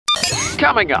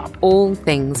Coming up. All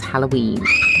things Halloween.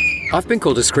 I've been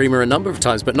called a screamer a number of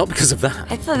times, but not because of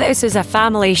that. I thought this was a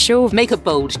family show. Make a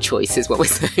bold choice is what we're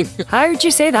saying. How'd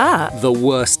you say that? The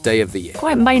worst day of the year.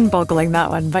 Quite mind-boggling, that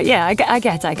one. But yeah, I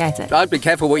get it. I'd be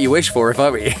careful what you wish for if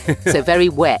I were you. So very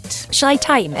wet. Shall I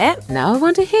time it? Now I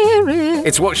want to hear it.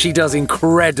 It's what she does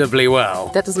incredibly well.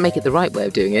 That doesn't make it the right way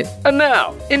of doing it. And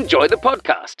now, enjoy the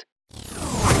podcast.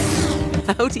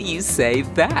 How do you say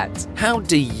that? How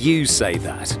do you say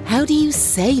that? How do you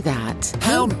say that?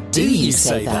 How do you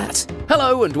say that?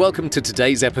 Hello and welcome to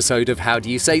today's episode of How Do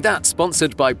You Say That,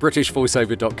 sponsored by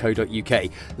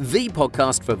BritishVoiceover.co.uk, the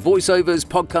podcast for voiceovers,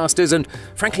 podcasters and,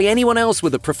 frankly, anyone else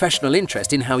with a professional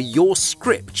interest in how your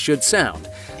script should sound.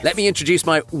 Let me introduce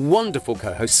my wonderful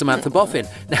co-host, Samantha Boffin.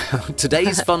 Now,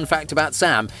 today's fun fact about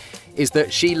Sam is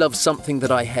that she loves something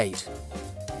that I hate.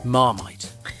 Marmite.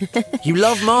 You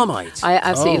love Marmite? I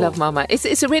absolutely love Marmite.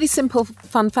 It's a really simple,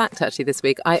 fun fact, actually, this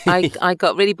week. I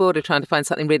got really bored of trying to find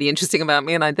something really interesting about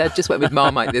me, and I just went with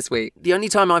Marmite this week. The only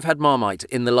time I've had Marmite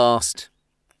in the last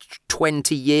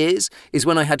 20 years is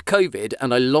when I had COVID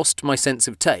and I lost my sense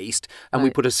of taste, and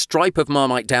we put a stripe of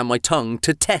Marmite down my tongue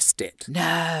to test it.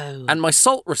 No. And my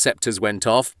salt receptors went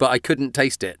off, but I couldn't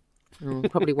taste it. Oh,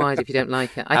 probably wise if you don't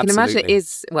like it. I can imagine it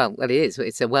is, well, it is.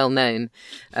 It's a well-known,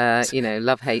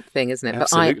 love-hate thing, isn't it?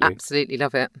 Absolutely. But I absolutely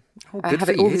love it. Oh, I have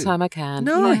it all the time I can.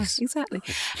 Nice. Yeah, exactly.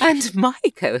 And my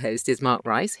co-host is Mark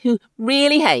Rice, who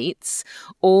really hates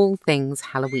all things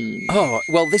Halloween. Oh,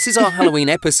 well, this is our Halloween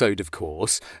episode, of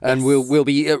course, and Yes. we'll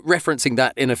be referencing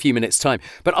that in a few minutes' time.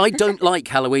 But I don't like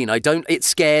Halloween. It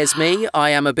scares me.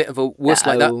 I am a bit of a wuss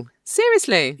like that.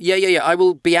 Seriously? Yeah. I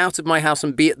will be out of my house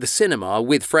and be at the cinema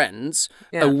with friends,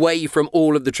 away from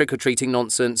all of the trick-or-treating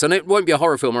nonsense. And it won't be a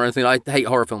horror film or anything. I hate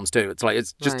horror films too. It's like,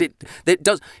 it's just, Right. it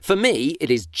does, for me, it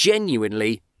is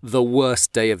genuinely the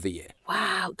worst day of the year.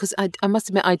 Wow, because I must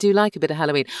admit I do like a bit of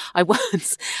Halloween. I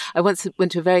once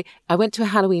went to a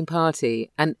Halloween party,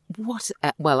 and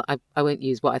I won't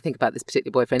use what I think about this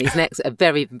particular boyfriend. He's a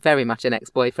very, very much an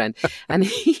ex-boyfriend, and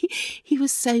he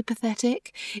was so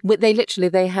pathetic.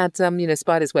 They had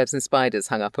spiders' webs and spiders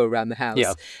hung up around the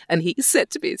house, and he said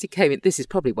to me as he came in, this is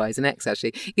probably why he's an ex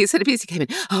actually. He said to me as he came in,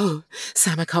 "Oh,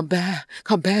 Sam, I can't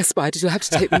bear spiders. You'll have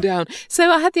to take them down." So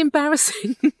I had the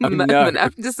embarrassing moment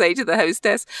having to say to the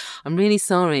hostess, "I'm really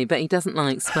sorry, but he doesn't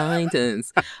like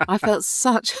spiders." I felt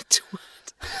such a twat.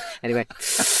 Anyway,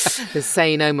 let's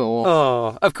say no more.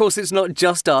 Oh, of course, it's not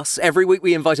just us. Every week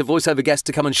we invite a voiceover guest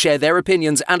to come and share their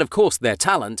opinions and, of course, their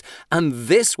talent. And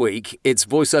this week, it's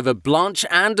voiceover Blanche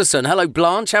Anderson. Hello,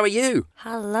 Blanche. How are you?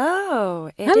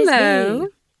 Hello. It Hello. is me.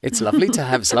 It's lovely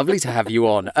to have you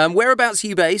on. Whereabouts are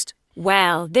you based?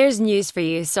 Well, there's news for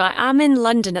you. So I'm in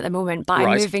London at the moment, but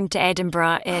Right. I'm moving to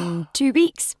Edinburgh in 2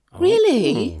 weeks.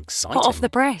 Really? Exciting. Hot off the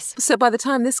press. So by the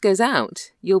time this goes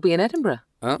out, you'll be in Edinburgh.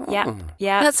 Oh.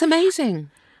 Yeah. That's amazing.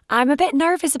 I'm a bit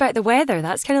nervous about the weather.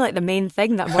 That's kind of like the main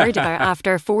thing that I'm worried about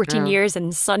after 14 years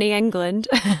in sunny England.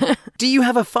 Do you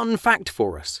have a fun fact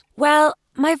for us? Well,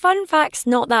 my fun fact's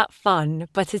not that fun,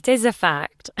 but it is a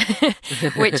fact,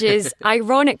 which is,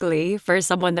 ironically, for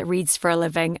someone that reads for a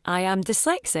living, I am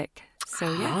dyslexic.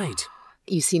 So, yeah. Right.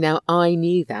 You see, now I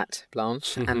knew that,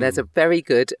 Blanche, and there's a very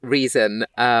good reason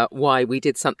why we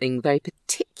did something very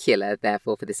particular,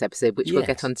 therefore, for this episode, which we'll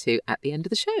get onto at the end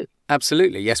of the show.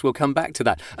 Absolutely. Yes, we'll come back to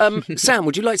that. Sam,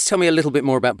 would you like to tell me a little bit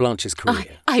more about Blanche's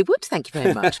career? I would, thank you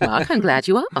very much, Mark. I'm glad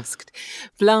you asked.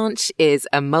 Blanche is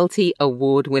a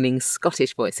multi-award-winning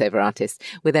Scottish voiceover artist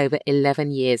with over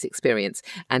 11 years' experience.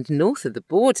 And north of the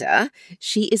border,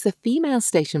 she is the female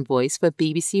station voice for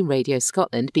BBC Radio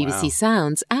Scotland, BBC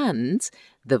Sounds, and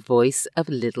the voice of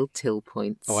Little Till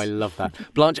Points. Oh, I love that.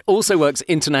 Blanche also works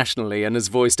internationally and has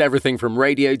voiced everything from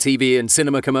radio, TV and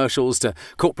cinema commercials to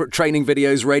corporate training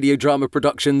videos, radio drama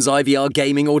productions, IVR,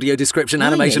 gaming, audio description,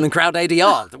 animation and crowd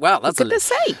ADR. Wow, that's a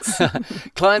list. Goodness sakes.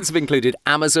 Clients have included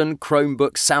Amazon,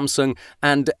 Chromebook, Samsung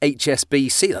and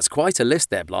HSBC. That's quite a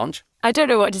list there, Blanche. I don't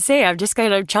know what to say. I'm just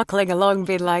kind of chuckling along,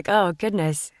 being like, oh,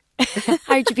 goodness.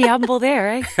 How'd you be humble there,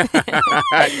 eh?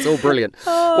 It's all brilliant.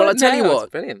 Well, I'll tell you that's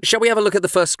what. brilliant. Shall we have a look at the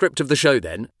first script of the show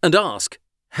then and ask,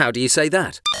 how do you say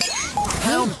that?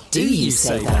 How do you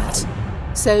say that?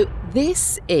 So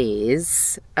this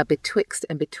is a betwixt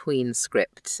and between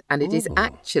script, and it is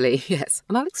actually, yes,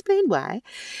 and I'll explain why.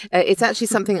 It's actually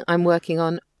something I'm working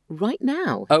on right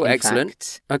now. Oh, in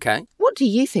excellent. fact. Okay. What do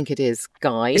you think it is,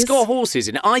 guys? It's got horses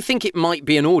in it. I think it might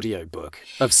be an audiobook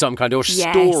of some kind or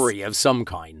Yes. story of some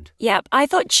kind. Yeah, I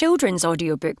thought children's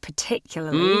audiobook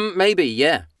particularly. Maybe,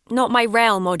 yeah. not my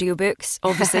realm, audiobooks,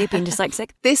 obviously, being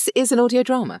dyslexic. This is an audio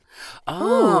drama.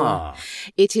 Ah.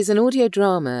 It is an audio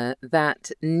drama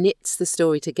that knits the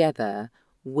story together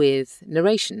with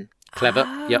narration. Clever.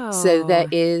 Yep. So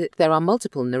there are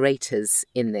multiple narrators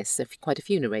in this, quite a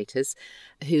few narrators,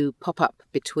 who pop up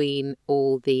between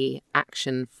all the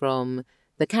action from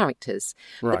the characters.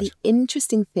 Right. But the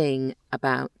interesting thing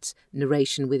about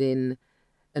narration within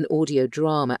an audio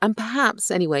drama, and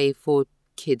perhaps anyway for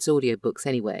kids' audiobooks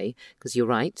anyway, because you're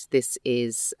right, this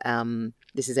is aimed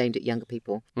at younger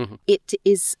people. Mm-hmm. It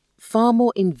is far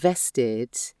more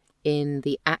invested in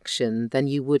the action than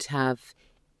you would have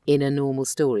in a normal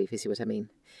story, if you see what I mean.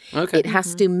 Okay. It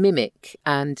has to mimic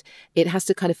and it has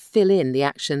to kind of fill in the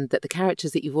action that the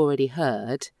characters that you've already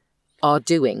heard are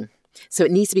doing. So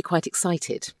it needs to be quite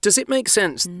excited. Does it make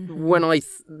sense? When I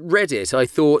read it, I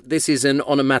thought this is an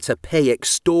onomatopoeic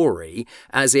story,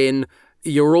 as in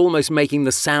you're almost making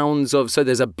the sounds of, so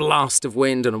there's a blast of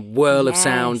wind and a whirl of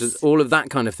sound, and all of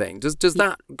that kind of thing. Does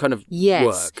that kind of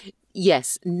work?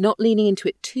 Yes, not leaning into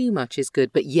it too much is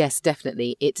good, but yes,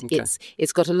 definitely,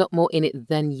 it's got a lot more in it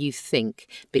than you think,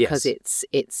 because it's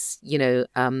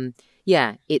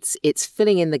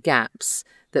filling in the gaps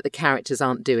that the characters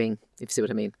aren't doing, if you see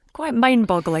what I mean. Quite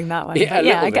mind-boggling, that one.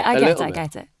 Yeah, I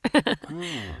get it.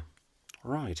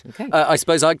 Right. Okay. I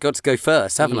suppose I've got to go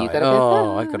first, haven't I? You've got to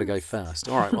go I've got to go first.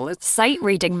 All right, well, let's Sight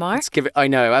reading, Mark. give it... I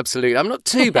know, absolutely. I'm not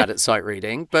too bad at sight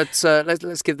reading, but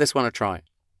let's give this one a try.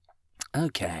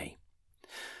 Okay.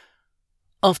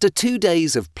 After 2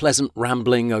 days of pleasant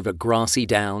rambling over grassy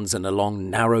downs and along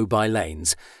narrow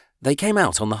by-lanes, they came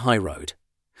out on the high road.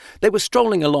 They were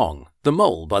strolling along, the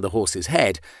mole by the horse's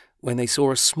head, when they saw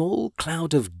a small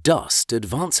cloud of dust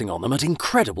advancing on them at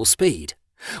incredible speed.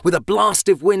 With a blast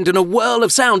of wind and a whirl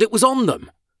of sound, it was on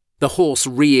them. The horse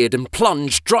reared and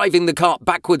plunged, driving the cart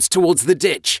backwards towards the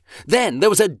ditch. Then there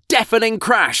was a deafening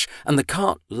crash, and the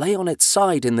cart lay on its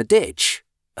side in the ditch,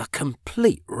 a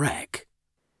complete wreck.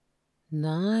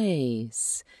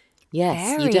 Nice.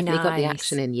 Yes, Very you definitely got the nice.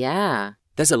 action in, yeah.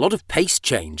 There's a lot of pace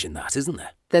change in that, isn't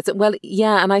there?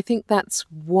 And I think that's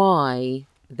why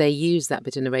they use that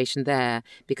bit of narration there,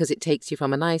 because it takes you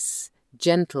from a nice,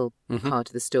 gentle part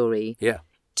of the story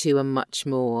to a much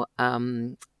more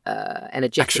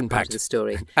energetic Action-packed part of the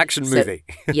story. Action movie.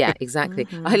 Yeah, exactly.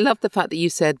 I love the fact that you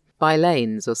said by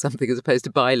lanes or something as opposed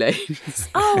to by lanes.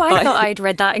 Oh, I thought I'd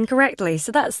read that incorrectly,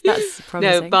 so that's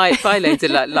promising. No, by lanes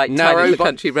are like Narrow tiny little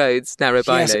country roads, narrow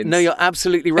by Yes, lanes. no, you're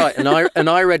absolutely right. And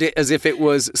I read it as if it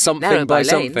was something Narrow by by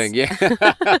something. lanes. Yeah.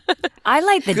 I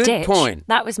like the Good ditch. point.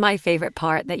 That was my favourite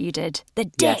part that you did. The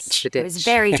ditch. Yes, the ditch. It was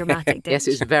very dramatic. Ditch. Yes,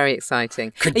 it was very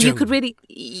exciting. Ka-dum.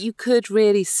 You could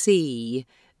really see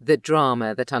the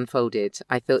drama that unfolded.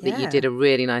 I thought that you did a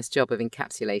really nice job of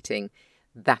encapsulating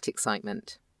that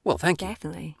excitement. Well, thank you.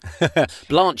 Definitely.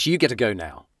 Blanche, you get to go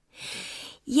now.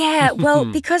 Yeah, well,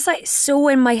 because I so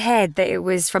in my head that it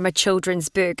was from a children's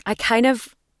book,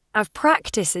 I've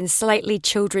practiced in slightly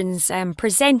children's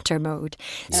presenter mode.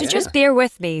 So just bear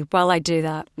with me while I do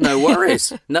that. No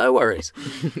worries. No worries.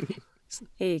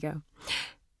 Here you go.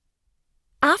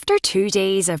 After 2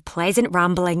 days of pleasant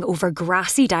rambling over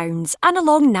grassy downs and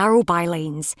along narrow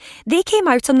by-lanes, they came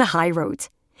out on the high road.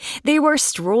 They were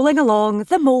strolling along,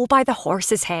 the mole by the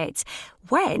horse's head,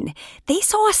 when they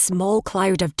saw a small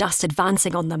cloud of dust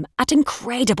advancing on them at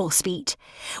incredible speed.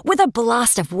 With a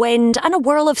blast of wind and a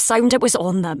whirl of sound, it was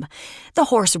on them. The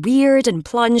horse reared and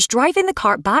plunged, driving the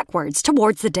cart backwards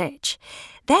towards the ditch.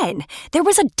 Then there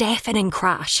was a deafening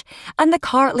crash, and the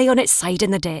cart lay on its side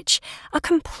in the ditch, a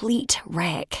complete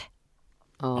wreck.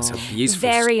 Oh. That's a beautiful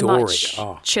Very story. much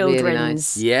Oh. children's Really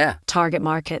nice. Yeah. target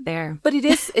market there. But it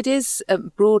is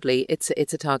broadly, it's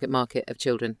a target market of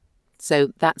children.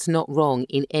 So that's not wrong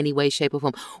in any way, shape or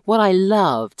form. What I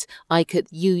loved,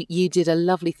 you did a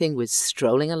lovely thing with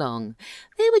strolling along.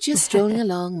 They were just strolling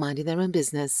along, minding their own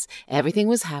business. Everything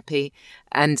was happy.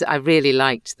 And I really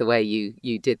liked the way you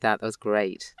did that. That was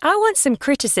great. I want some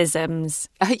criticisms.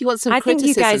 You want some I think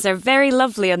you criticism? guys are very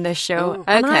lovely on this show, Oh,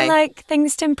 and I okay. like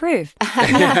things to improve.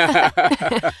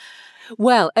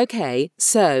 Well, okay,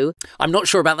 so... I'm not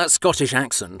sure about that Scottish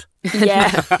accent.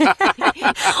 Yeah.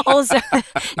 Also,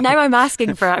 now I'm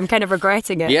asking for it. I'm kind of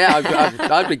regretting it. Yeah,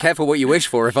 I'd be careful what you wish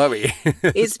for if I were you.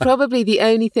 It's probably the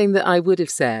only thing that I would have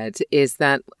said is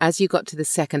that as you got to the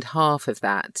second half of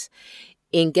that,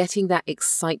 in getting that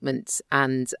excitement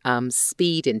and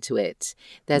speed into it,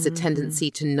 there's a tendency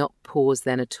to not pause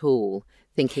then at all,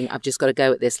 thinking, I've just got to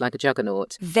go at this like a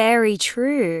juggernaut. Very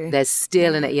true. There's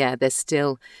still there's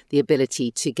still the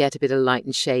ability to get a bit of light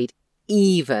and shade,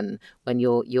 even when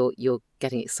you're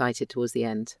getting excited towards the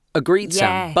end. Agreed,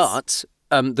 Sam. Yes. But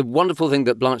the wonderful thing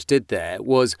that Blanche did there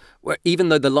was, even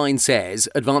though the line says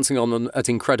advancing on at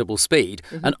incredible speed,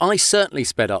 and I certainly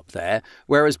sped up there,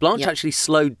 whereas Blanche actually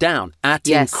slowed down at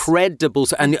incredible.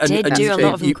 And do a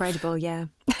lot of incredible, yeah.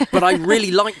 But I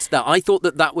really liked that. I thought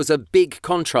that was a big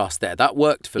contrast there. That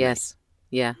worked for me. Yes,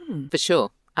 yeah, for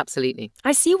sure, absolutely.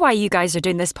 I see why you guys are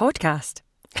doing this podcast.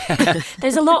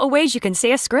 There's a lot of ways you can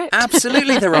say a script.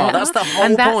 Absolutely there are. That's the whole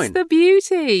and that's point. the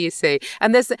beauty, you see.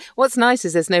 And what's nice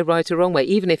is there's no right or wrong way.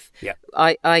 Even if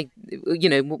I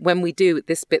when we do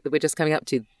this bit that we're just coming up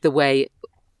to, the way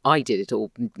I did it or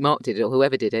Mark did it or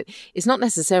whoever did it, it's not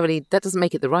necessarily, that doesn't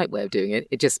make it the right way of doing it.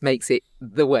 It just makes it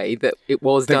the way that it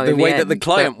was done in the way end. that the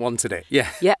client wanted it. Yeah.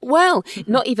 Yeah. Well,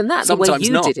 not even that. The way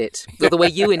you did it. Or the way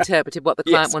you interpreted what the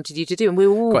client wanted you to do. And we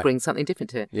all bring something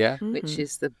different to it. Yeah. Which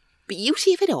is the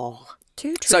beauty of it all.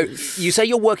 Too true. So you say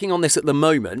you're working on this at the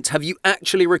moment. Have you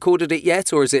actually recorded it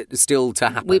yet, or is it still to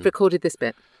happen? We've recorded this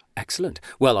bit. Excellent.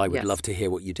 Well, I would love to hear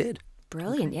what you did.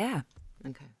 Brilliant, yeah.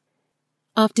 Okay.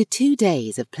 After 2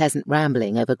 days of pleasant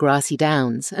rambling over grassy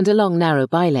downs and along narrow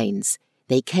bylanes,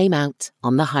 they came out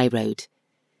on the high road.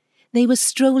 They were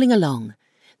strolling along,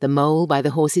 the mole by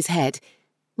the horse's head,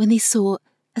 when they saw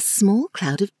a small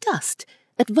cloud of dust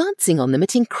advancing on them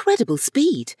at incredible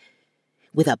speed.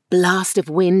 With a blast of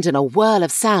wind and a whirl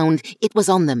of sound, it was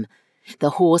on them. The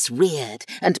horse reared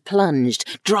and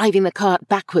plunged, driving the cart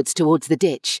backwards towards the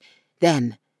ditch.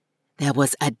 Then there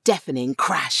was a deafening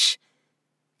crash,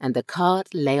 and the cart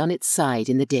lay on its side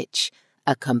in the ditch,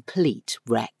 a complete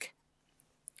wreck.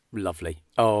 Lovely.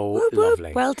 Oh, Whoop, whoop.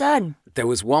 lovely. Well done. There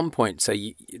was one point, so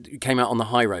you came out on the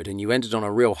high road and you ended on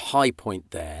a real high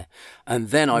point there. And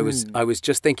then I was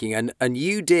just thinking, and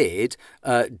you did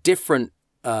different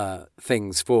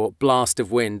things for blast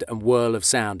of wind and whirl of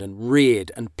sound and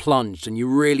reared and plunged, and you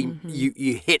really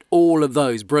you hit all of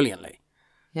those brilliantly.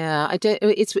 Yeah,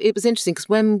 it was interesting because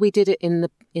when we did it in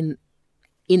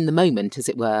the moment, as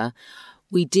it were,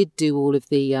 we did do all of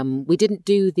the we didn't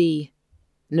do the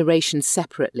narration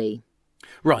separately,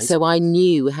 right? So I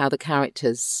knew how the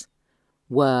characters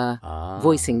were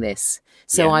voicing this,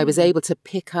 so I was able to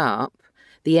pick up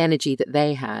the energy that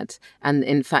they had, and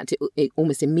in fact it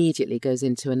almost immediately goes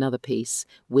into another piece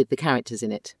with the characters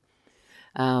in it.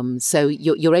 So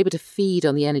you're able to feed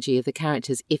on the energy of the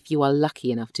characters if you are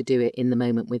lucky enough to do it in the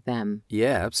moment with them.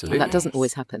 Yeah, absolutely. And that doesn't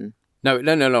always happen. No,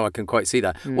 I can quite see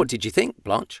that. What did you think,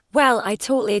 Blanche? Well, I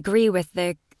totally agree with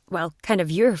kind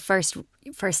of your first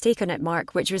take on it,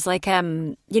 Mark, which was like,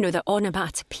 the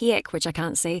onomatopoeic, which I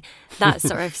can't say, that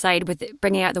sort of side with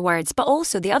bringing out the words. But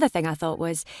also the other thing I thought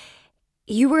was,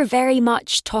 you were very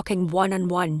much talking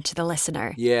one-on-one to the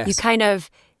listener. Yes. You kind of,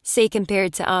 say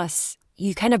compared to us,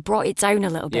 you kind of brought it down a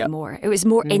little bit more. It was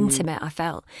more intimate, I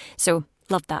felt. So,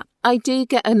 loved that. I do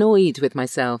get annoyed with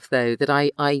myself, though, that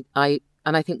I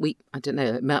and I think I don't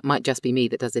know, it might just be me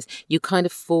that does this. You kind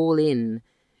of fall in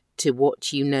to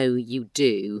what you know you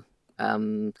do,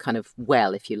 kind of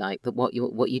well, if you like, but what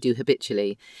you do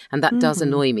habitually. And that does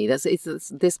annoy me. This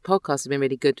podcast has been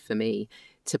really good for me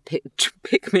to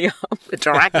pick me up,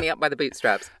 drag me up by the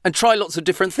bootstraps. And try lots of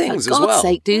different things as well. For God's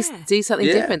sake, do something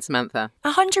different, Samantha.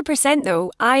 100%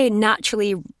 though. I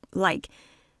naturally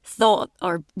thought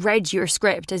or read your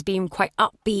script as being quite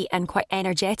upbeat and quite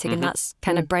energetic, and that's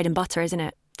kind of bread and butter, isn't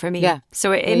it, for me? Yeah.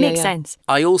 So it makes sense.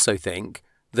 I also think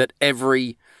that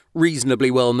every reasonably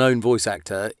well-known voice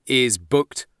actor is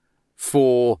booked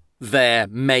for their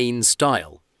main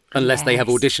style, unless they have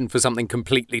auditioned for something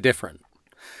completely different.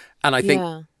 And I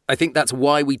think that's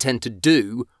why we tend to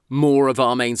do more of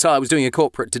our main style. I was doing a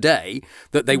corporate today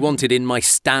that they wanted in my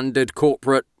standard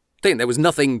corporate thing. There was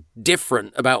nothing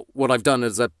different about what I've done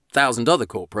as 1,000 other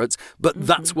corporates, but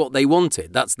that's what they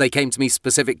wanted. They came to me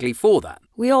specifically for that.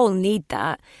 We all need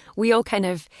that. We all kind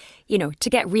of, to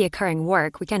get reoccurring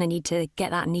work, we kind of need to get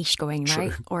that niche going,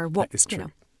 right? Or what? That is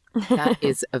true. That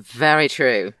is very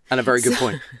true. And a very good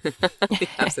point.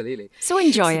 Absolutely. So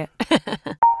enjoy it.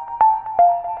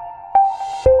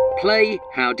 Play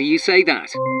How Do You Say That?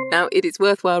 Now, it is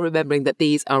worthwhile remembering that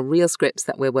these are real scripts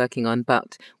that we're working on,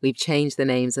 but we've changed the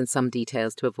names and some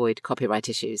details to avoid copyright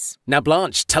issues. Now,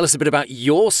 Blanche, tell us a bit about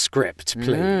your script,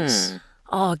 please.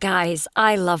 Oh, guys,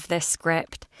 I love this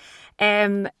script.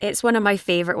 It's one of my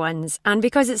favourite ones. And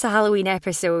because it's a Halloween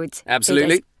episode...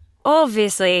 Absolutely. It is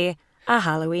obviously a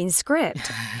Halloween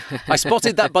script. I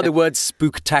spotted that by the word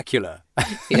spooktacular.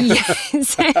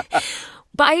 Yes.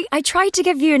 But I tried to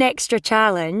give you an extra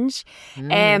challenge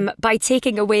by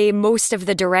taking away most of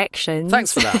the directions.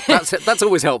 Thanks for that. That's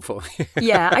always helpful.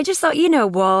 Yeah, I just thought, you know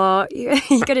what, you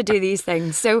got to do these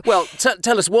things. So, well,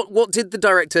 tell us, what did the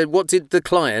director, what did the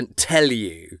client tell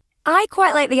you I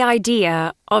quite like the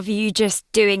idea of you just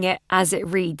doing it as it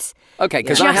reads. Okay,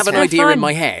 because Yeah. I have an Just for idea fun. in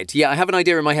my head. Yeah, I have an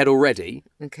idea in my head already.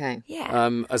 Okay.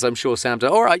 Yeah. As I'm sure Sam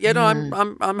does. All right, yeah, no,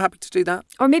 I'm happy to do that.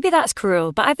 Or maybe that's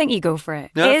cruel, but I think you go for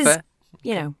it. Yeah, It is,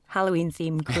 fair. Halloween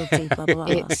themed cruelty, blah, blah, blah.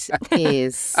 blah. It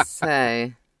is.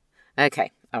 So,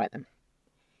 okay. All right then.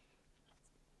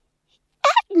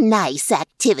 Nice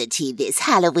activity this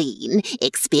Halloween.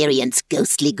 Experience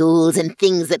ghostly ghouls and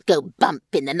things that go bump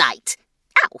in the night.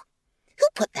 Ow! Who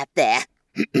put that there?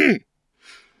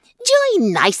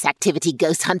 Join Nice Activity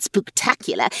Ghost Hunt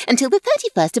Spooktacular until the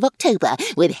 31st of October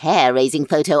with hair-raising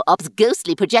photo ops,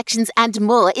 ghostly projections and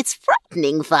more. It's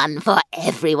frightening fun for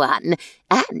everyone.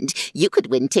 And you could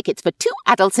win tickets for 2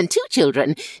 adults and 2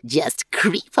 children. Just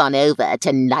creep on over to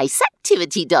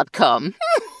niceactivity.com.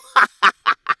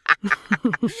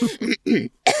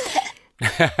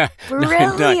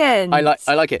 Brilliant. I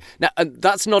like it. Now,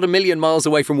 that's not a million miles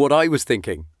away from what I was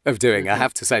thinking of doing, I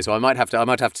have to say. So I might have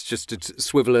to just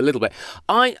swivel a little bit.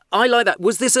 I like that.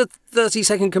 Was this a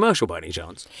 30-second commercial by any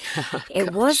chance?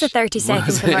 It was a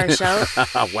 30-second commercial.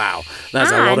 Wow.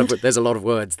 There's a lot of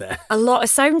words there. A lot of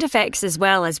sound effects as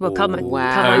well, as we'll come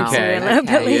Wow. on to a little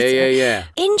bit later. Yeah.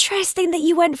 Interesting that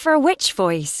you went for a witch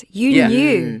voice. You Yeah.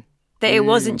 knew that it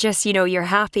wasn't just, your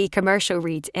happy commercial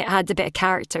read. It had a bit of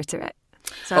character to it.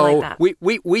 So I like that.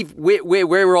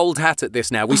 We're old hat at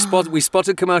this now. We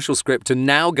spotted commercial script and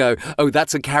now go, oh,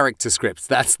 that's a character script.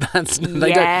 That's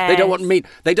they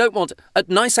don't want a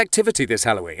nice activity this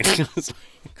Halloween.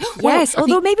 Yes,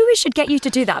 although maybe we should get you to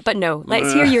do that, but no,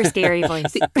 let's hear your scary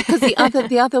voice. Because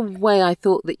the other way I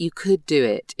thought that you could do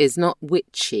it is not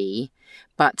witchy,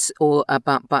 but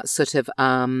sort of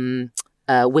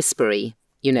whispery.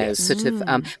 Sort of.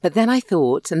 But then I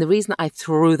thought, and the reason that I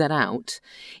threw that out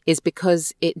is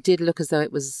because it did look as though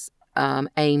it was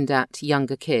aimed at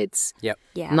younger kids. Yep.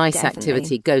 Yeah, Nice definitely.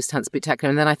 activity, ghost hunt spectacular.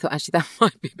 And then I thought, actually, that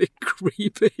might be a bit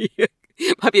creepy.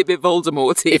 Might be a bit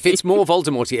Voldemort-y. If it's more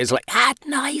Voldemort-y, it's like,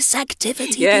 nice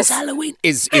activity Yes. this Halloween.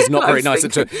 Is not very nice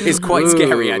at all. It's quite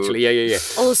scary, actually. Yeah.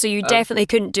 Also, you definitely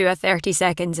couldn't do a 30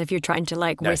 seconds if you're trying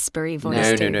to whispery voice. No.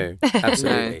 Absolutely. No,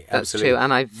 that's absolutely. true.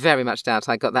 And I very much doubt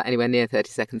I got that anywhere near 30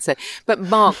 seconds. So, but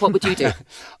Mark, what would you do?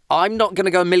 I'm not going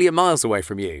to go a million miles away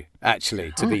from you,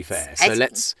 actually, to be fair. So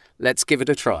let's give it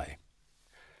a try.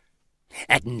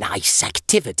 A nice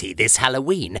activity this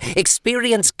Halloween.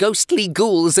 Experience ghostly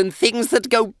ghouls and things that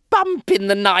go bump in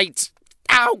the night.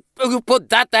 Ow! Who put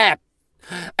that there?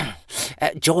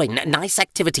 Join Nice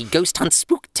Activity Ghost Hunt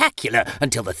Spooktacular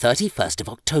until the 31st of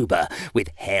October with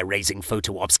hair-raising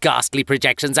photo ops, ghastly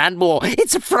projections and more.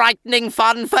 It's frightening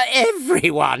fun for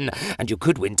everyone. And you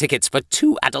could win tickets for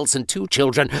 2 adults and 2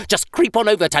 children. Just creep on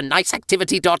over to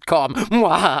niceactivity.com.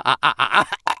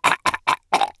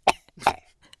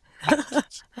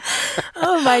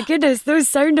 Oh my goodness, those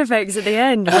sound effects at the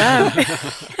end. Wow.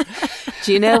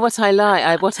 Do you know what I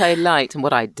like? What I liked and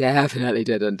what I definitely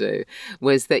didn't do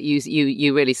was that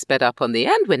you really sped up on the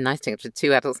end when Nice thing for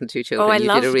 2 adults and 2 children. Oh, I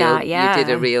loved that, yeah. You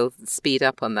did a real speed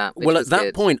up on that. Well, was at that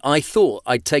good. point, I thought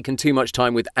I'd taken too much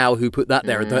time with Al, who put that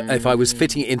there. That if I was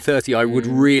fitting it in 30, I would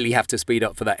really have to speed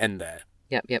up for that end there.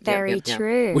 Yep. Very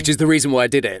true. Which is the reason why I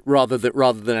did it, rather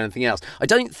than anything else. I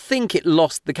don't think it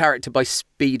lost the character by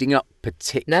speeding up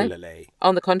particularly. No.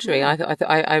 On the contrary,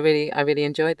 I really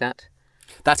enjoyed that.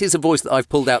 That is a voice that I've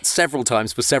pulled out several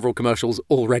times for several commercials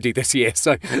already this year.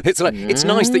 So it's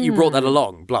nice that you brought that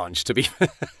along, Blanche, to be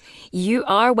You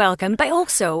are welcome, but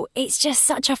also it's just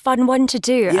such a fun one to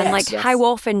do. Yes. And how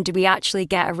often do we actually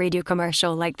get a radio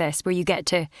commercial like this where you get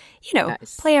to,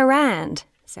 Nice. play around?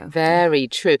 So Very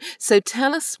true. So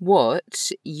tell us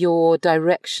what your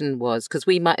direction was, because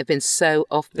we might have been so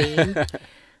off beam.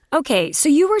 Okay, so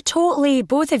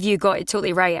both of you got it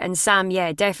totally right. And Sam,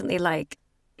 yeah, definitely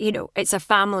it's a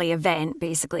family event,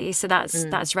 basically. So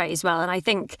that's right as well. And I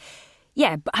think,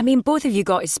 both of you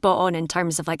got it spot on in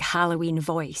terms of Halloween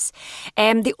voice.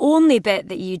 The only bit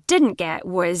that you didn't get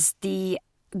was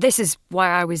this is why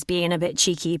I was being a bit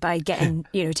cheeky by getting,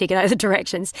 taken out of the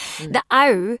directions. The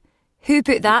ow, who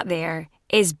put that there,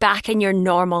 is back in your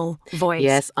normal voice.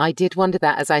 Yes, I did wonder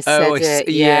that as I said it.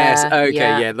 Yes, Yeah,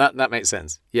 okay, yeah. that makes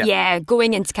sense. Yeah. Yeah,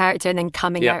 going into character and then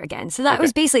coming out again. So that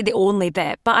was basically the only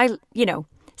bit. But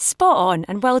spot on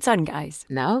and well done, guys.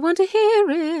 Now I want to hear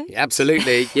it.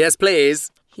 Absolutely. Yes,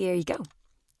 please. Here you go.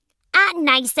 A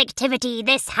nice activity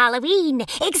this Halloween.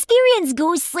 Experience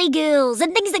ghostly ghouls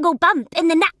and things that go bump in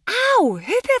the night. Ow,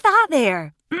 who put that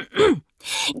there?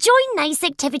 Join Nice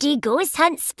Activity Ghost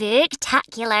Hunt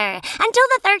Spooktacular until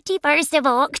the 31st of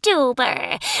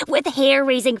October with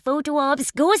hair-raising photo ops,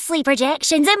 ghostly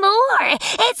projections and more.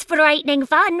 It's frightening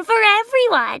fun for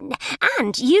everyone.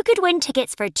 And you could win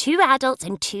tickets for 2 adults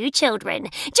and 2 children.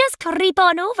 Just creep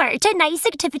on over to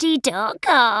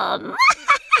niceactivity.com.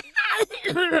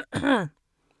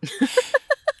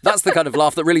 That's the kind of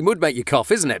laugh that really would make you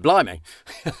cough, isn't it? Blimey.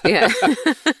 Yeah.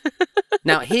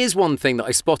 Now, here's one thing that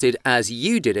I spotted as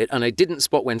you did it, and I didn't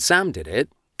spot when Sam did it.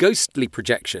 Ghostly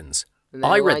projections. No,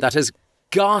 I read that as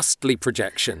ghastly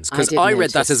projections, because I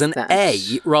read that as an that.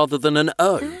 A rather than an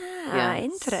O.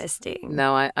 Interesting.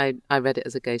 No, I read it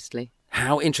as a ghostly.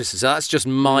 How interesting. So that's just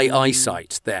my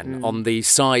eyesight then on the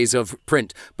size of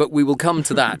print. But we will come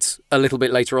to that a little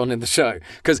bit later on in the show.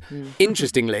 Because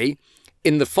interestingly,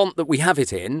 in the font that we have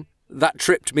it in, that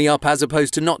tripped me up as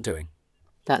opposed to not doing.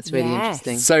 That's really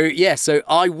interesting. So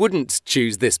I wouldn't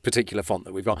choose this particular font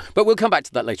that we've got. But we'll come back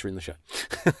to that later in the show.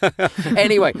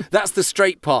 Anyway, that's the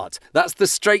straight part. That's the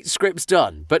straight scripts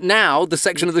done. But now the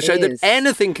section of the show that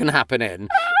anything can happen in,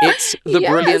 it's the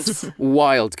brilliant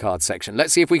wildcard section.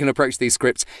 Let's see if we can approach these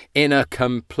scripts in a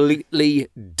completely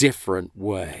different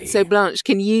way. So Blanche,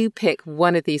 can you pick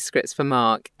one of these scripts for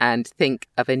Mark and think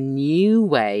of a new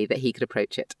way that he could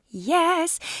approach it?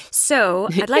 Yes. So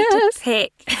I'd like to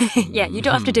pick... Yeah, you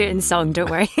don't have to do it in song, don't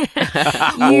worry.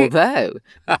 Although,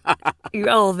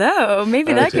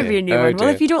 maybe that could be a new one. Well,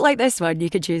 if you don't like this one, you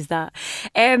could choose that.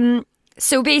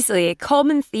 So basically, a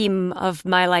common theme of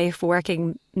my life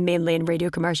working mainly in radio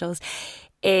commercials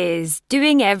is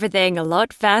doing everything a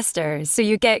lot faster. So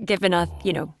you get given a,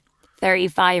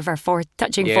 35 or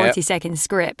 40-second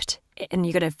script, and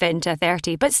you're going to fit into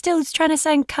 30, but still it's trying to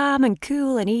sound calm and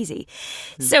cool and easy.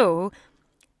 So,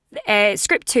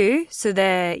 script 2, so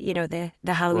the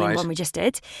Halloween one we just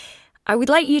did, I would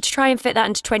like you to try and fit that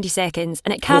into 20 seconds,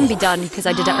 and it can be done because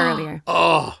I did it earlier.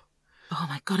 Oh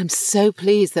my God, I'm so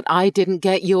pleased that I didn't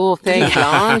get your thing,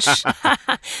 Blanche.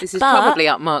 This is probably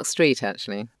up Mark's street,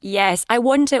 actually. Yes, I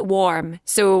want it warm.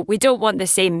 So we don't want the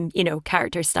same,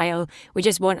 character style. We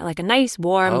just want like a nice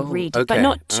warm read, but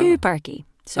not too perky.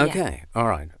 So, all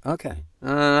right, okay.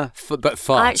 But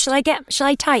fast. Shall I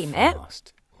time it?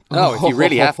 Fast. Oh, if you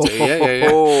really have to,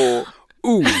 yeah.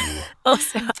 Ooh.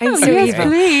 I'm so evil.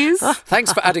 Please.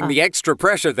 Thanks for adding the extra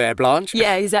pressure there, Blanche.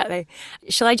 Yeah, exactly.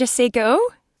 Shall I just say go?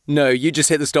 No, you just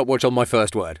hit the stopwatch on my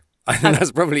first word. I think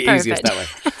that's probably easiest that way.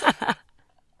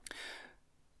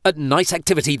 At Nice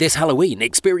Activity this Halloween,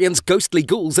 experience ghostly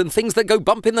ghouls and things that go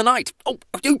bump in the night. Oh,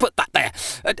 you put that there.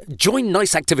 Join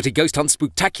Nice Activity Ghost Hunt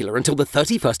Spooktacular until the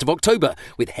 31st of October.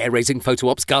 With hair-raising photo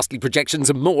ops, ghastly projections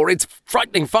and more, it's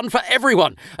frightening fun for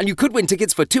everyone. And you could win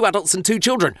tickets for 2 adults and 2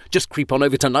 children. Just creep on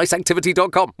over to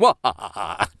niceactivity.com. Oh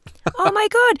my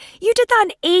God, you did that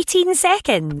in 18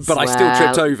 seconds. But I still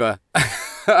tripped over.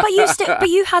 But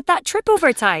you had that trip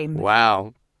over time.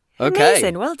 Wow. Okay.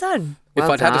 Amazing, well done. If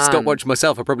I'd had a stopwatch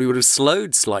myself, I probably would have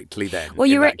slowed slightly then. Well,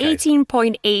 you were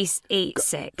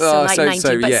 18.886, so like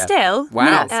 90, but still.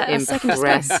 Wow.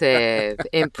 Impressive.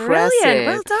 Brilliant,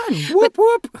 well done. Whoop,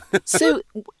 whoop. So,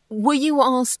 were you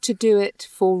asked to do it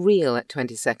for real at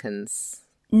 20 seconds?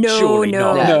 No.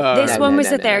 This one was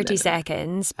 30 no.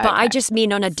 seconds, but I just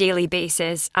mean on a daily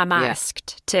basis, I'm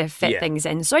asked to fit things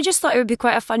in. So I just thought it would be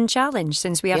quite a fun challenge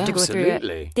since we have to go through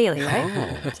it daily,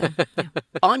 right? So,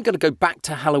 I'm going to go back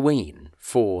to Halloween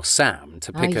for Sam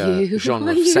to pick a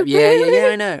genre.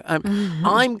 Really? I know.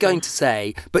 I'm going to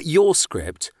say, but your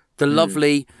script, the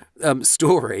lovely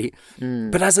story,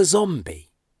 but as a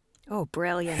zombie. Oh,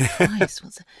 brilliant. Nice.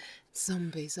 What's a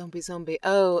zombie?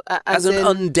 Oh, as an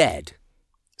undead.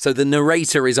 So the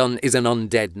narrator is an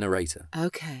undead narrator.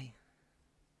 Okay.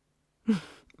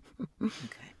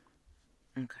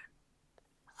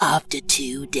 After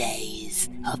 2 days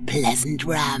of pleasant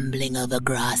rambling over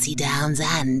grassy downs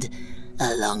and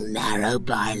along narrow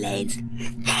bylanes,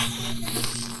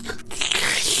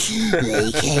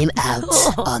 they came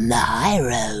out on the high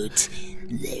road.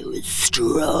 They were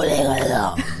strolling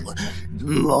along,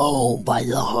 mauled by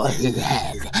the horse's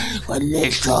head, when they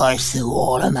tore through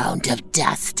all amount of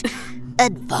dust,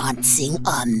 advancing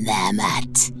on them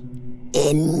at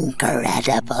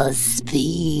incredible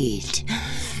speed.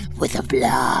 With a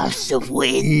blast of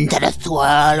wind and a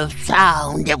swirl of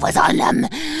sound, it was on them.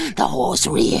 The horse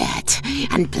reared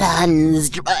and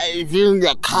plunged, driving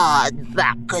the cart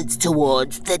backwards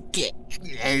towards the ditch.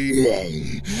 And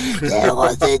then there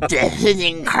was a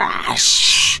deafening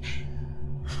crash,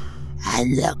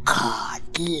 and the cart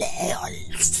lay on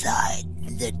its side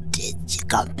in the ditch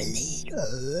complete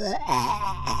wreck.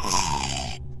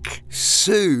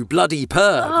 Sue bloody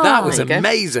Perg. That was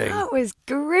amazing. That was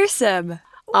gruesome.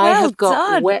 I Well have got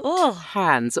done. wet Oh.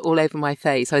 hands all over my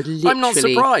face. I was literally I'm not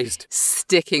surprised.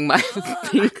 sticking my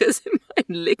fingers in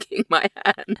licking my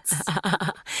hands.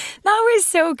 That was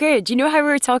so good. You know how we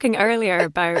were talking earlier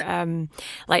about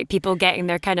like people getting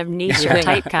their kind of niche or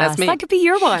typecast? That's me. That could be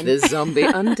your one. The zombie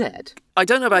undead. I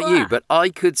don't know about you, but I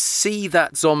could see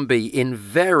that zombie in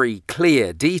very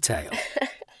clear detail.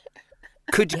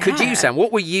 Could you, Sam?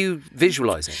 What were you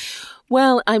visualising?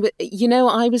 Well, I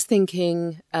was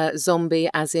thinking zombie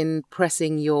as in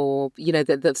pressing your,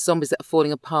 the zombies that are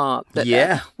falling apart.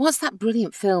 What's that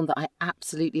brilliant film that I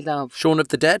absolutely love? Shaun of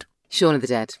the Dead? Shaun of the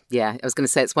Dead. Yeah, I was going to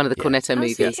say it's one of the Cornetto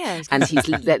movies. And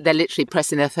they're literally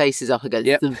pressing their faces up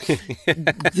against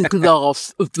the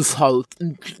glass of the soul.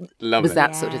 Love was it.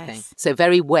 that sort of thing. So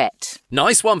very wet.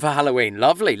 Nice one for Halloween.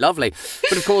 Lovely, lovely.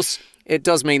 But of course, it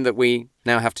does mean that we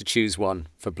now have to choose one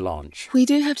for Blanche. We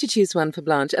do have to choose one for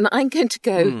Blanche. And I'm going to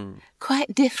go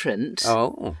quite different.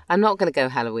 Oh. I'm not going to go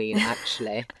Halloween,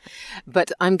 actually.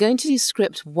 But I'm going to do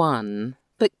script 1.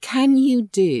 But can you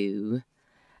do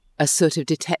a sort of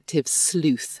detective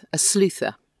sleuth, a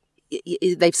sleuther?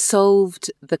 They've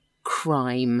solved the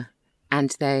crime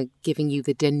and they're giving you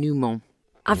the denouement.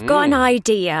 I've got an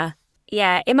idea.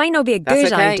 Yeah, it might not be a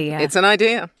good idea. It's an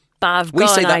idea. But I've We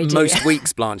got say an that idea. most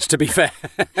weeks, Blanche, to be fair.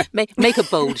 Make a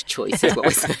bold choice is what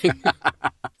we're saying.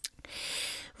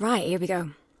 Right, here we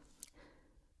go.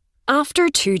 After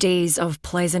 2 days of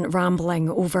pleasant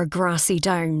rambling over grassy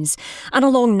downs and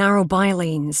along narrow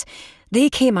bylanes,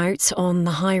 they came out on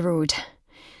the high road.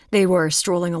 They were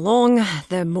strolling along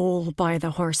the mole by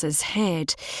the horse's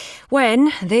head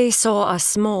when they saw a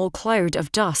small cloud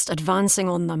of dust advancing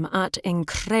on them at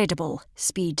incredible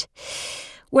speed.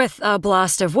 With a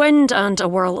blast of wind and a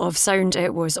whirl of sound,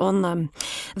 it was on them.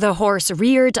 The horse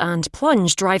reared and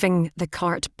plunged, driving the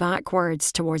cart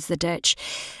backwards towards the ditch.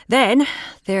 Then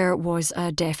there was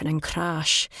a deafening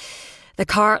crash. The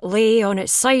cart lay on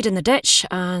its side in the ditch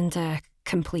and a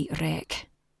complete wreck.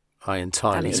 I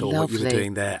entirely That is saw what you were lovely.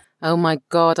 doing there. Oh my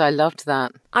God, I loved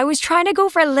that. I was trying to go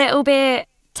for a little bit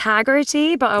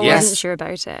Taggarty, but I wasn't sure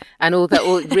about it. And all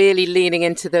really leaning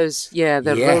into those,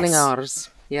 rolling R's.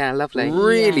 Yeah, lovely.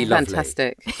 Really lovely.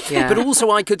 Fantastic. Yeah. But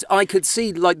also, I could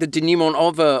see like the denouement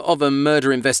of a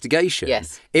murder investigation.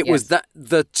 Yes. It was that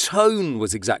the tone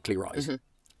was exactly right. Mm-hmm.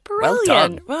 Brilliant. Well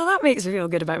done. Well, that makes me feel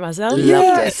good about myself.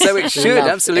 Loved it. So it should, Loved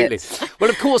absolutely. it. Well,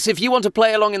 of course, if you want to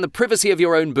play along in the privacy of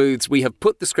your own booths, we have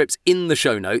put the scripts in the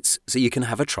show notes so you can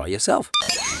have a try yourself.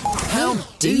 How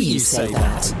do you say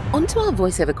that? On to our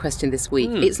voiceover question this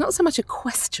week. It's not so much a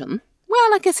question.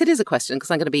 Well, I guess it is a question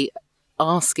because I'm going to be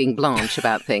asking Blanche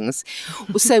about things.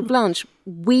 So, Blanche,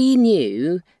 we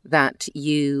knew that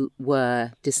you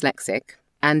were dyslexic.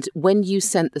 And when you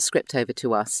sent the script over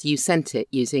to us, you sent it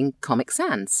using Comic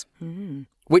Sans.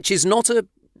 Which is not a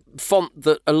font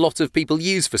that a lot of people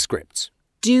use for scripts.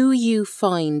 Do you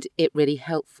find it really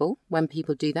helpful when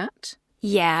people do that?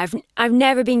 Yeah, I've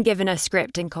never been given a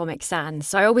script in Comic Sans,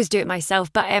 so I always do it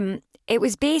myself. But it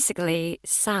was basically,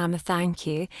 Sam, thank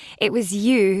you. It was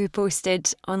you who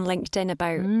posted on LinkedIn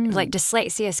about like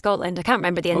Dyslexia Scotland. I can't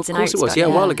remember the ins and outs. Of course it was, but yeah,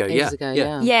 a while ago, ages ago,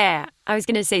 yeah. Yeah, I was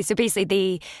going to say, so basically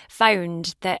they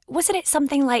found that, wasn't it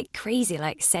something like crazy,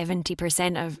 like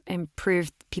 70% of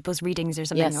improved people's readings or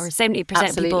something, Yes, or 70% of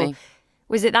absolutely. people,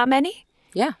 was it that many?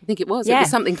 Yeah, I think it was. Yeah. It was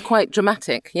something quite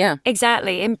dramatic, yeah.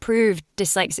 Exactly, improved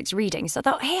dyslexics reading. So I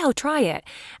thought, hey, I'll try it.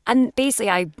 And basically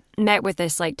I met with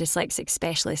this like dyslexic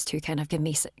specialist who kind of gave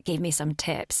me some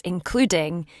tips,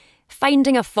 including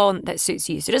finding a font that suits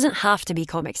you. So it doesn't have to be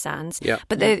Comic Sans. Yeah.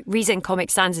 But the reason Comic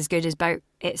Sans is good is about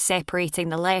it separating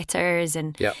the letters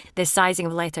and the sizing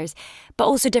of letters, but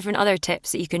also different other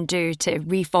tips that you can do to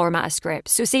reformat a script.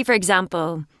 So say, for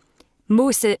example,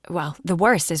 the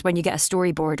worst is when you get a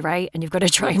storyboard, right? And you've got to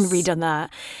try and read on that.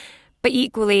 But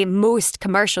equally, most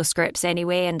commercial scripts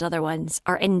anyway, and other ones,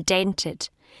 are indented.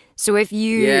 So if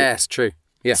you... Yes, true.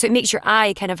 Yeah. So it makes your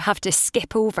eye kind of have to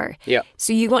skip over. Yeah.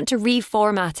 So you want to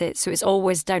reformat it so it's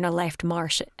always down a left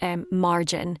margin. And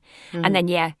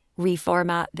then,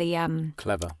 reformat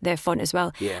the font as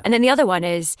well. Yeah. And then the other one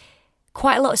is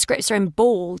quite a lot of scripts are in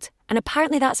bold. And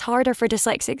apparently that's harder for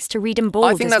dyslexics to read in bold.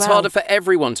 I think that's harder for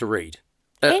everyone to read.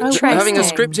 Interesting. Having a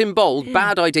script in bold,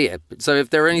 bad idea. So if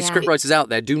there are any scriptwriters out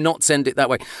there, do not send it that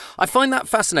way. I find that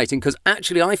fascinating because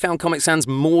actually I found Comic Sans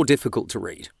more difficult to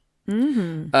read.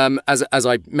 As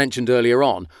I mentioned earlier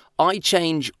on, I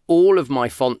change all of my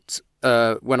font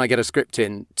when I get a script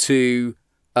in to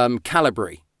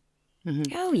Calibri.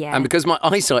 Oh, yeah. And because my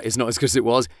eyesight is not as good as it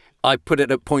was, I put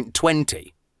it at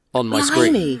 0.20. on my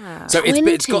Blimey. screen. So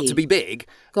it's got to be big.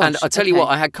 Gosh, and I tell you okay. what,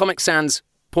 I had Comic Sans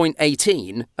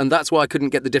 0.18, and that's why I couldn't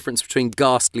get the difference between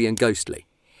ghastly and ghostly.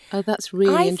 Oh, that's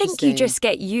really I interesting. think you just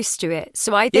get used to it.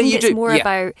 So I think you it's do, more yeah.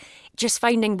 about just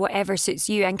finding whatever suits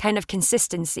you and kind of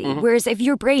consistency. Whereas if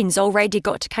your brain's already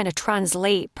got to kind of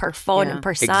translate per font and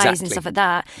per size Exactly. and stuff like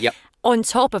that, Yep. on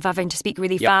top of having to speak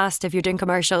really fast if you're doing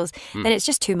commercials, then it's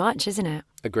just too much, isn't it?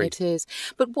 Agreed. It is.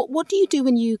 But what do you do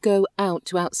when you go out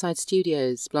to outside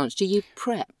studios, Blanche? Do you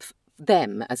prep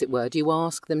them, as it were? Do you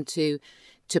ask them to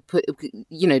put,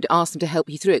 to ask them to help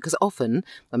you through it? Because often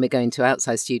when we're going to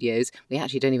outside studios, we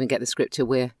actually don't even get the script till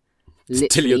we're literally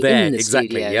Till you're there, in the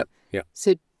exactly. studio. Yep.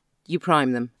 So you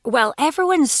prime them. Well,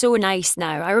 everyone's so nice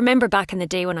now. I remember back in the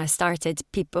day when I started,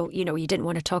 people, you didn't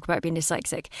want to talk about being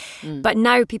dyslexic. But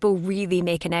now people really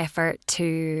make an effort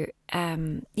to,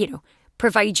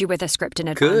 provide you with a script in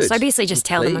advance. Good. So I basically just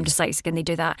tell them I'm Please. dyslexic and they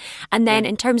do that. And then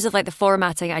in terms of like the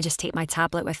formatting, I just take my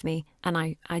tablet with me and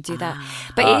I do that.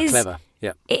 But it is Clever.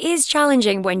 Yeah. it is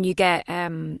challenging when you get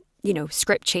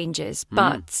script changes,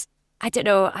 but I don't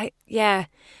know.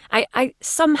 I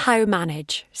somehow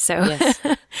manage. So Yes.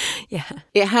 yeah.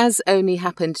 It has only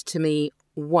happened to me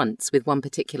once with one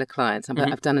particular client.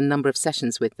 I've done a number of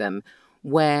sessions with them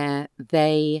where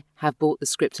they have brought the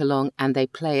script along and they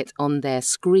play it on their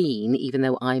screen, even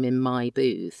though I'm in my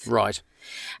booth. Right.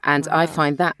 And I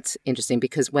find that interesting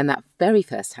because when that very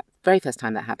first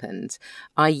time that happened,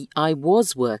 I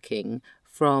was working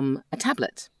from a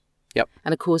tablet. Yep.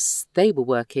 And of course, they were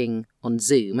working on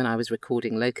Zoom and I was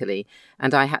recording locally,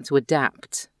 and I had to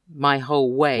adapt my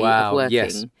whole way of working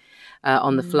yes.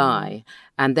 On the fly,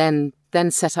 and then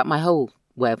set up my whole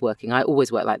way of working. I always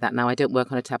work like that now. I don't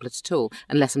work on a tablet at all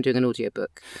unless I'm doing an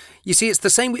audiobook. You see, it's the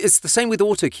same with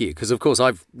autocue, because of course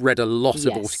I've read a lot of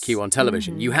Yes. autocue on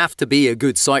television. You have to be a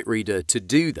good sight reader to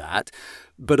do that.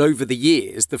 But over the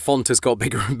years, the font has got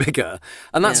bigger and bigger.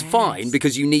 And that's fine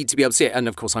because you need to be able to see it. And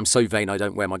of course, I'm so vain I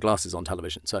don't wear my glasses on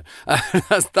television. So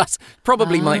that's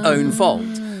probably my own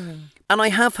fault. And I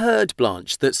have heard,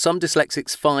 Blanche, that some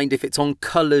dyslexics find if it's on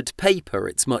coloured paper,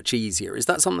 it's much easier. Is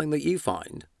that something that you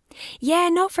find? Yeah,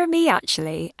 not for me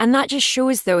actually. And that just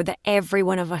shows though that every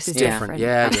one of us is different.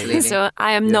 Yeah, absolutely. So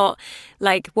I am not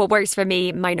like what works for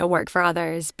me might not work for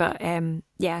others, but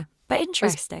but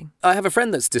interesting. I have a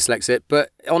friend that's dyslexic, but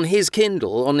on his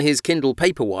Kindle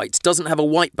Paperwhite, doesn't have a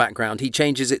white background. He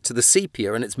changes it to the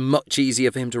sepia, and it's much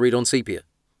easier for him to read on sepia.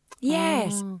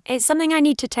 Yes, it's something I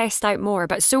need to test out more,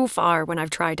 but so far when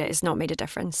I've tried it, it's not made a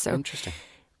difference. So Interesting.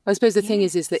 I suppose the thing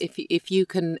is that if you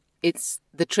can,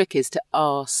 the trick is to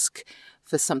ask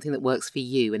for something that works for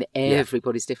you, and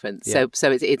everybody's different. Yeah.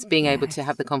 So it's being able to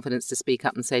have the confidence to speak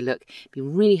up and say, look, it'd be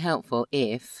really helpful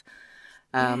if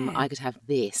I could have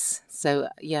this. So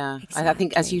I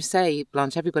think, as you say,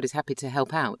 Blanche, everybody's happy to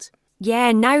help out.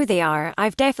 yeah, now they are.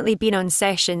 I've definitely been on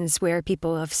sessions where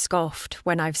people have scoffed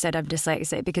when I've said I'm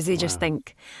dyslexic because they just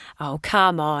think, oh,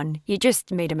 come on, you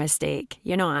just made a mistake.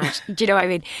 You're not actually, do you know what I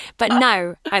mean? But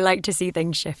now I like to see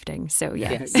things shifting. So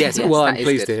Yes. Yes, well, I'm that is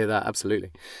pleased good. to hear that, absolutely.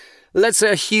 Let's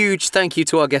say a huge thank you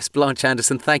to our guest, Blanche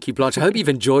Anderson. Thank you, Blanche. I hope you've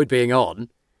enjoyed being on.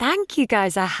 Thank you,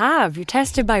 guys. I have. You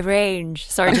tested my range.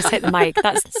 Sorry, just hit the mic.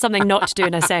 That's something not to do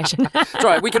in a session. That's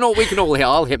right. We can all hear.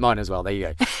 I'll hit mine as well. There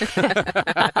you go.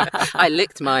 I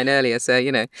licked mine earlier, so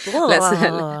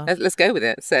let's go with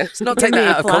it. So Let's not take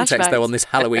that out of context, though, on this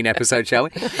Halloween episode, shall we?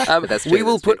 That's true, we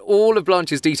will that's put true. all of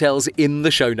Blanche's details in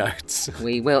the show notes.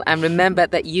 We will. And remember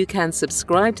that you can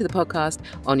subscribe to the podcast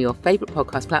on your favourite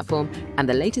podcast platform, and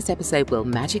the latest episode will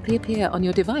magically appear on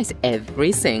your device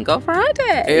every single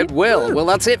Friday. It will. Well,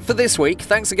 that's it for this week.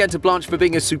 Thanks again to Blanche for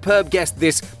being a superb guest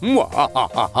this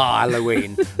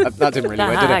Halloween. That didn't really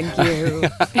work, did it?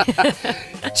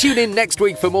 Thank you. Tune in next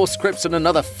week for more scripts and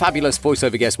another fabulous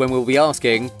voiceover guest when we'll be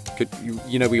asking,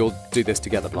 we all do this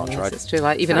together, Blanche, right? It's true.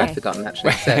 I'd forgotten,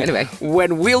 actually. So anyway.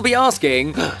 When we'll be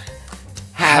asking,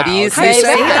 How do you say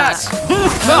that?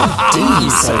 How do you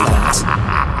say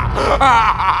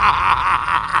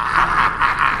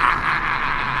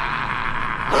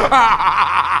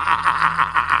that?